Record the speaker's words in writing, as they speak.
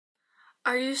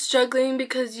Are you struggling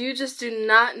because you just do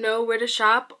not know where to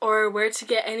shop or where to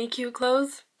get any cute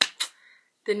clothes?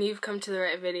 Then you've come to the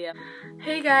right video.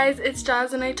 Hey guys, it's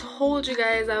Jozz and I told you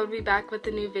guys I would be back with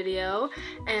a new video,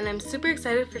 and I'm super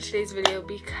excited for today's video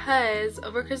because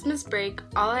over Christmas break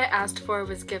all I asked for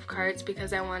was gift cards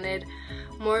because I wanted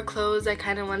more clothes. I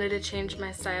kind of wanted to change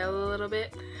my style a little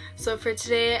bit. So for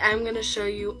today I'm going to show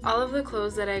you all of the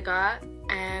clothes that I got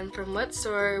and from what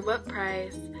store, what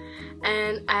price.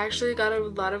 And I actually got a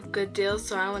lot of good deals,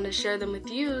 so I want to share them with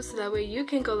you so that way you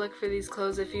can go look for these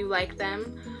clothes if you like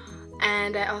them.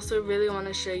 And I also really want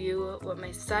to show you what my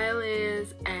style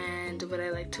is and what I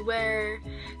like to wear.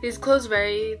 These clothes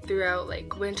vary throughout,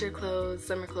 like winter clothes,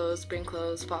 summer clothes, spring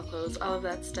clothes, fall clothes, all of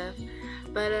that stuff.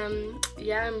 But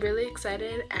yeah, I'm really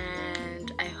excited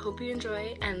and I hope you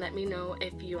enjoy, and let me know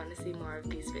if you want to see more of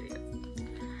these videos.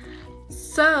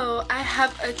 So I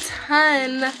have a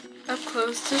ton of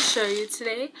clothes to show you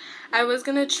today. I was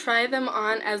gonna try them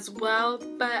on as well,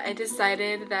 but I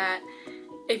decided that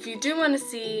if you do want to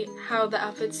see how the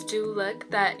outfits do look,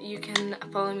 that you can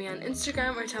follow me on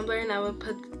Instagram or Tumblr, and I will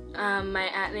put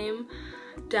my @name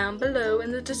down below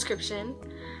in the description.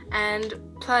 And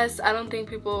plus, I don't think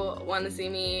people want to see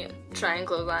me trying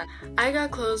clothes on. I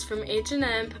got clothes from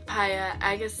H&M, Papaya,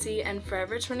 Agassi, and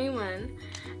Forever 21.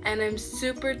 And I'm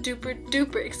super duper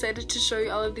duper excited to show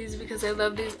you all of these because I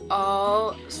love these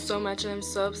all so much and I'm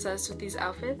so obsessed with these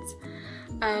outfits.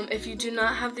 If you do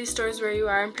not have these stores where you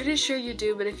are, I'm pretty sure you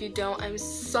do, but if you don't, I'm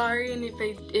sorry. And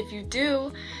if you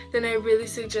do, then I really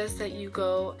suggest that you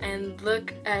go and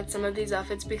look at some of these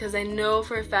outfits because I know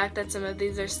for a fact that some of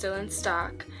these are still in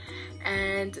stock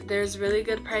and there's really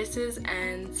good prices.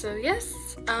 And so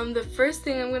yes, the first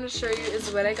thing I'm going to show you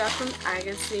is what I got from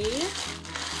Agassi.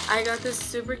 I got this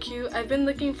super cute, I've been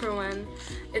looking for one.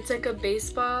 It's like a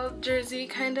baseball jersey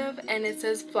kind of, and it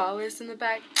says flawless in the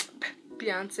back.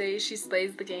 Beyonce, she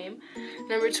slays the game.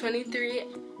 Number 23,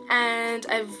 and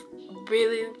I've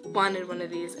really wanted one of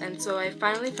these, and so I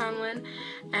finally found one,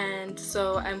 and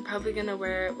so I'm probably gonna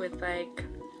wear it with like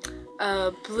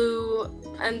a blue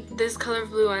and this color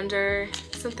blue under,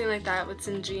 something like that, with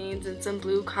some jeans and some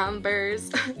blue Converse.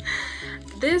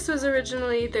 This was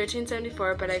originally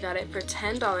 $13.74, but I got it for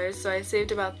 $10, so I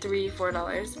saved about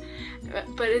 $4.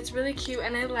 But it's really cute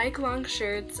and I like long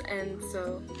shirts, and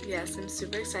so yes, I'm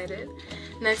super excited.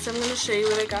 Next I'm going to show you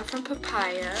what I got from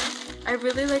Papaya. I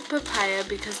really like Papaya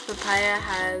because Papaya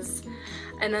has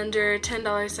an under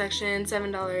 $10 section,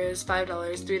 $7,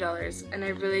 $5, $3, and I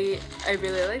really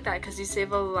like that because you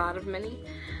save a lot of money.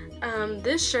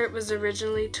 This shirt was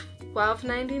originally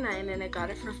 $12.99 and I got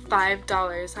it for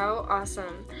 $5. How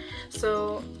awesome.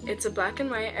 So it's a black and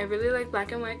white. I really like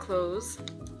black and white clothes.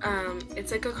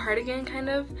 It's like a cardigan kind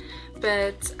of,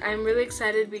 but I'm really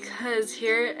excited because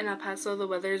here in El Paso the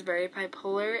weather is very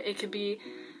bipolar. It could be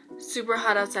super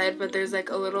hot outside, but there's like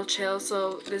a little chill,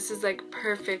 so this is like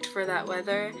perfect for that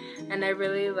weather, and I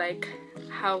really like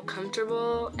how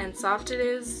comfortable and soft it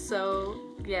is, so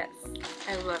yes,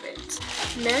 I love it.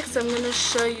 Next I'm going to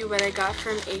show you what I got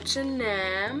from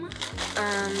H&M.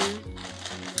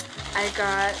 I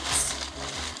got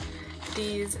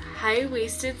these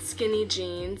high-waisted skinny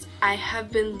jeans. I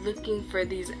have been looking for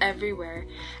these everywhere,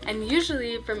 and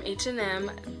usually from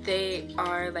H&M they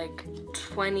are like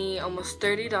 $20, almost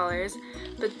 $30,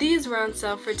 but these were on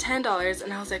sale for $10,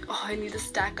 and I was like, oh, I need to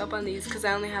stack up on these because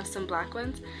I only have some black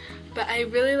ones. But I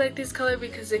really like this color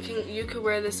because you could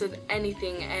wear this with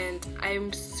anything, and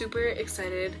I'm super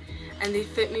excited, and they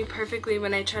fit me perfectly.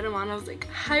 When I tried them on, I was like,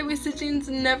 high-waisted jeans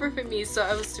never fit me, so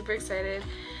I was super excited.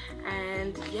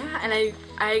 And yeah, and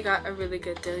I got a really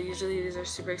good deal. Usually these are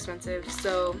super expensive,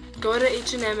 so go to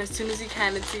H&M as soon as you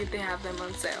can and see if they have them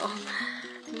on sale.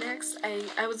 Next,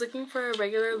 I was looking for a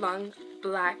regular long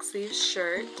black sleeve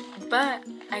shirt, but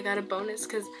I got a bonus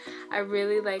because I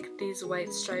really like these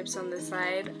white stripes on the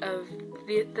side of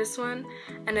this one,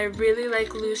 and I really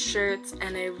like loose shirts,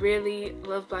 and I really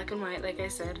love black and white, like I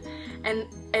said, and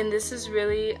this is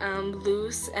really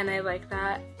loose, and I like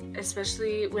that,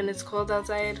 especially when it's cold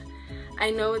outside. I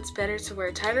know it's better to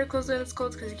wear tighter clothes when it's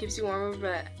cold because it keeps you warmer,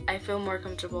 but I feel more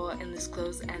comfortable in this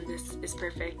clothes, and this is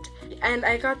perfect. And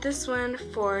I got this one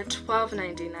for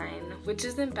 $12.99, which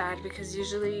isn't bad because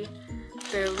usually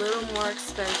they're a little more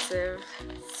expensive,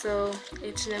 so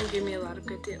H&M gave me a lot of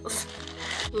good deals.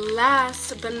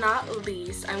 Last but not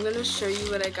least, I'm going to show you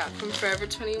what I got from Forever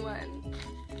 21.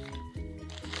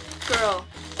 Girl,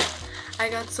 I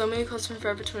got so many clothes from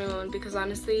Forever 21 because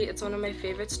honestly it's one of my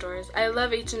favorite stores. I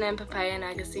love H&M, Papaya, and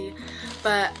Agassi,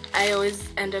 but I always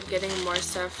end up getting more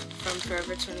stuff from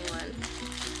Forever 21.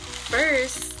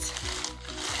 First,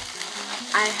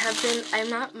 I'm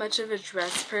not much of a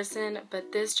dress person,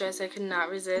 but this dress I could not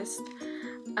resist.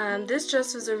 This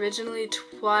dress was originally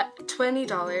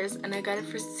 $20 and I got it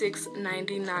for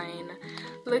 $6.99.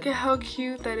 Look at how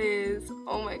cute that is.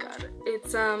 Oh my god.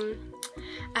 It's it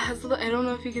has a little, I don't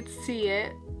know if you could see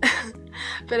it,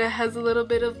 but it has a little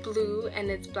bit of blue and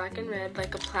it's black and red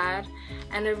like a plaid,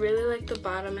 and I really like the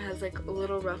bottom. It has like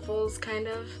little ruffles kind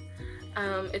of.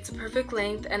 It's a perfect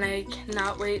length and I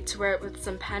cannot wait to wear it with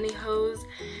some pantyhose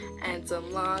and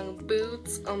some long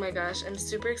boots. Oh my gosh, I'm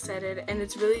super excited, and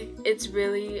it's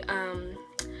really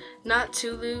not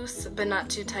too loose but not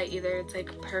too tight either. It's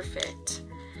like perfect.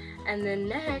 And then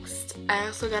next, I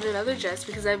also got another dress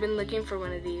because I've been looking for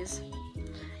one of these.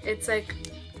 It's like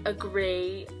a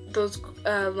gray, those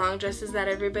long dresses that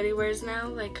everybody wears now,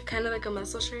 like kind of like a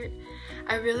muscle shirt.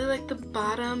 I really like the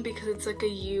bottom because it's like a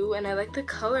U, and I like the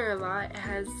color a lot. It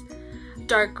has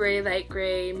dark gray, light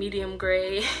gray, medium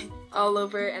gray all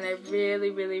over, and I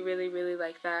really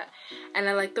like that. And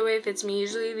I like the way it fits me.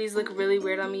 Usually these look really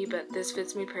weird on me, but this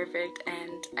fits me perfect,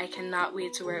 and I cannot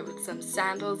wait to wear it with some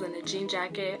sandals and a jean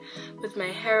jacket, with my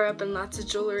hair up and lots of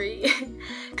jewelry.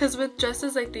 Because with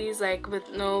dresses like these, like with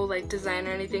no like design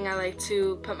or anything, I like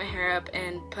to put my hair up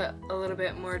and put a little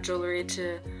bit more jewelry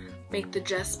to make the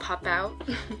dress pop out.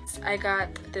 I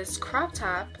got this crop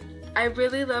top.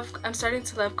 I'm starting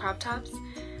to love crop tops.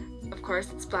 Of course,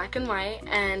 it's black and white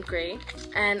and gray,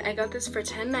 and I got this for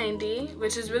 $10.90,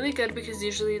 which is really good because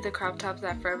usually the crop tops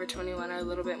at Forever 21 are a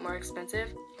little bit more expensive,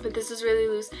 but this is really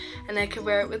loose and I could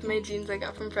wear it with my jeans I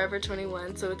got from Forever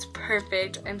 21, so it's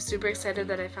perfect. I'm super excited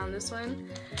that I found this one.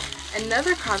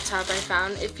 Another crop top I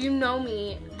found, if you know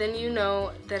me, then you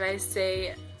know that I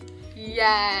say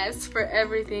yes for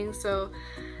everything. So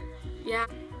yeah,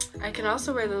 I can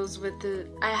also wear those with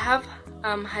I have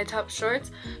high top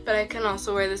shorts, but I can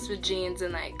also wear this with jeans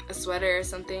and like a sweater or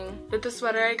something. But the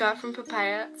sweater I got from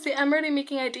Papaya, see, I'm already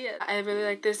making ideas. I really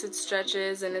like this. It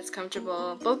stretches and it's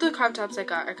comfortable. Both the crop tops I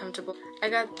got are comfortable. I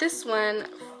got this one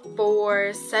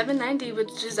for $7.90,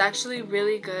 which is actually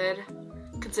really good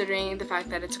considering the fact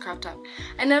that it's a crop top.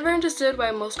 I never understood why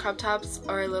most crop tops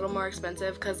are a little more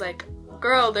expensive, because like,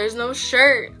 girl, there's no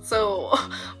shirt, so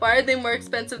why are they more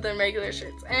expensive than regular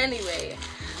shirts? Anyway,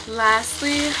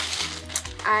 lastly,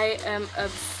 I am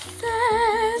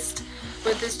obsessed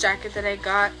with this jacket that I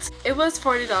got. It was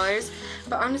 $40,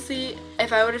 but honestly,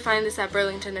 if I were to find this at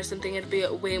Burlington or something, it'd be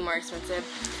way more expensive.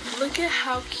 Look at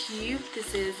how cute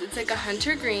this is. It's like a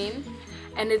hunter green,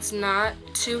 and it's not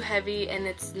too heavy, and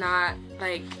it's not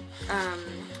like,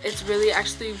 it's really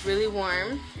actually really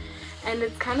warm. And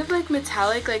it's kind of like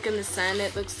metallic, like in the sun.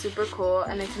 It looks super cool,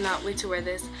 and I cannot wait to wear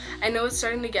this. I know it's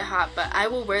starting to get hot, but I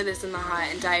will wear this in the hot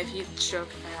and die of heat stroke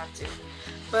if I have to.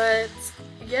 But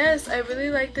yes, I really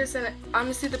like this, and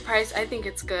honestly the price, I think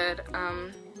it's good.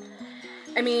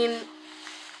 I mean,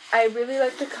 I really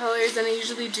like the colors, and I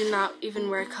usually do not even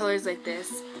wear colors like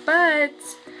this. But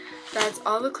that's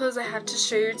all the clothes I have to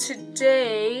show you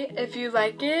today. If you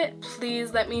like it,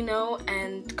 please let me know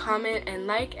and comment and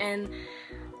like, and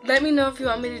let me know if you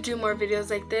want me to do more videos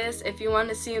like this. If you want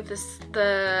to see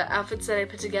the outfits that I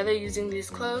put together using these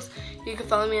clothes, you can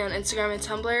follow me on Instagram and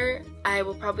Tumblr. I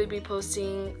will probably be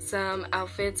posting some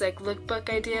outfits, like lookbook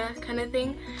idea kind of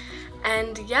thing.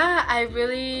 And yeah, I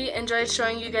really enjoyed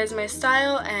showing you guys my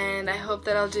style, and I hope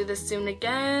that I'll do this soon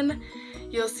again.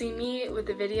 You'll see me with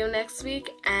a video next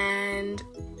week, and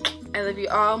I love you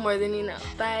all more than you know.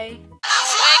 Bye.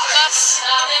 Wake up,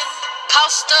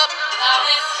 post up,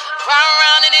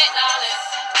 round in it,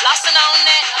 flossing on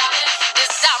it.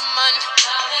 This diamond,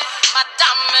 my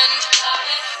diamond.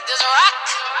 This rock,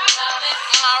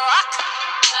 my rock.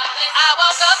 I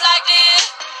woke up like this.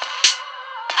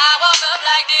 I woke up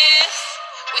like this.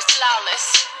 We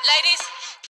flawless, ladies.